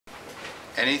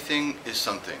Anything is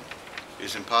something. It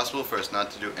is impossible for us not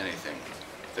to do anything.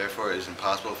 Therefore, it is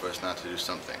impossible for us not to do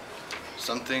something.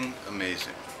 Something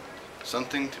amazing.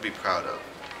 Something to be proud of.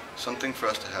 Something for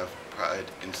us to have pride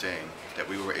in saying that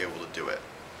we were able to do it.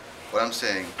 What I'm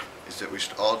saying is that we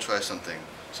should all try something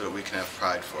so that we can have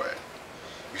pride for it.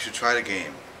 You should try the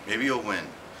game. Maybe you'll win.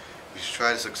 You should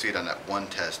try to succeed on that one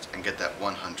test and get that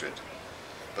 100.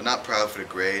 But not proud for the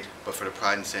grade, but for the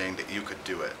pride in saying that you could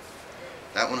do it.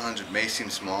 That 100 may seem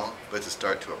small, but it's a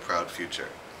start to a proud future.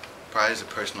 Pride is a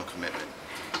personal commitment.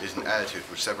 It is an attitude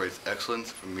which separates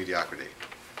excellence from mediocrity.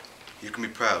 You can be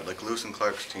proud, like Lewis and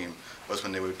Clark's team was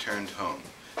when they returned home.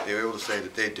 They were able to say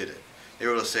that they did it. They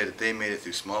were able to say that they made it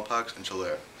through smallpox and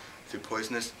cholera, through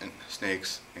poisonous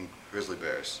snakes and grizzly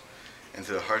bears, and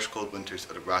through the harsh cold winters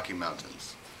of the Rocky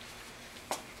Mountains.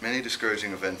 Many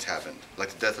discouraging events happened,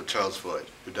 like the death of Charles Floyd,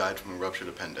 who died from a ruptured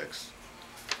appendix.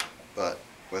 But,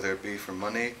 whether it be for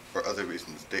money or other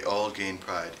reasons, they all gained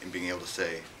pride in being able to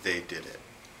say they did it.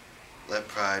 Let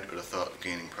pride or the thought of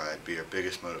gaining pride be your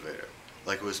biggest motivator,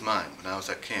 like it was mine when I was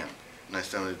at camp and I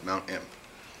summited Mount Imp.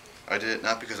 I did it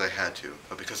not because I had to,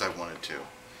 but because I wanted to.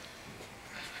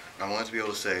 I wanted to be able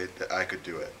to say that I could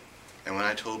do it. And when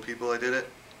I told people I did it,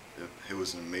 it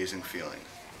was an amazing feeling.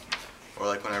 Or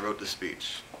like when I wrote the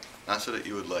speech, not so that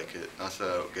you would like it, not so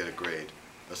that I would get a grade,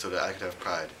 but so that I could have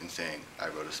pride in saying I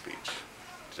wrote a speech.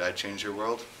 Did I change your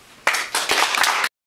world?